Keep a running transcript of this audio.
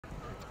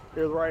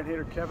Here, the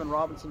right-hander Kevin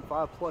Robinson,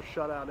 5+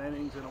 shutout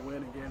innings and a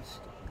win against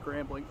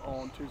Grambling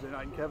on Tuesday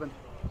night. And Kevin,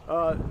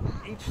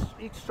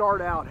 each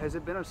start out, has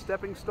it been a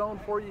stepping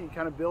stone for you? You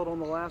kind of build on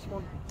the last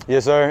one?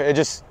 Yes, sir.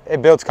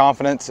 It builds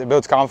confidence. It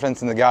builds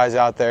confidence in the guys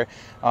out there.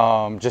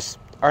 Just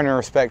earning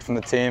respect from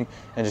the team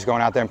and just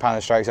going out there and pounding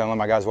the strike zone and let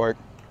my guys work.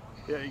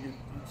 Yeah, you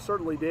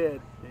certainly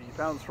did. You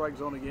found the strike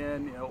zone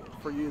again. You know,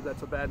 for you,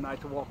 that's a bad night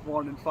to walk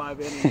 1 in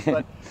 5 innings.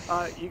 But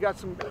you got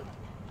some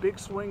big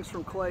swings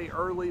from Clay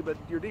early, but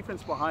your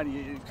defense behind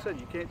you, you said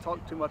you can't talk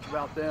too much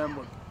about them.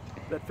 With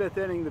that 5th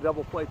inning, the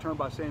double play turned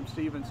by Sam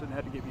Stevenson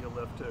had to give you a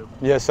lift too.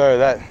 Yes, sir.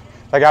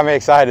 That got me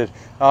excited.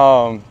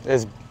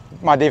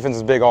 My defense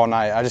is big all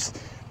night. I just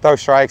throw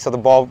strikes, let the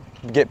ball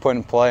get put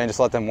in play, and just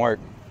let them work.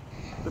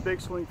 The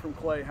big swing from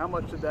Clay, how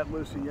much did that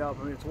loosen you up?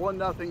 I mean, it's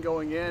 1-0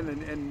 going in,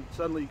 and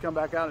suddenly you come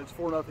back out and it's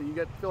 4-0.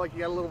 You feel like you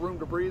got a little room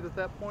to breathe at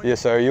that point?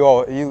 Yes, sir.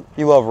 You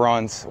love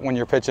runs when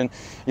you're pitching.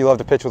 You love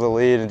to pitch with a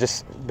lead and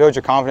just build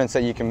your confidence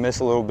that you can miss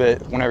a little bit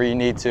whenever you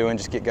need to and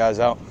just get guys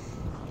out.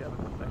 Kevin,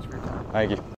 thanks for your time. Thank you.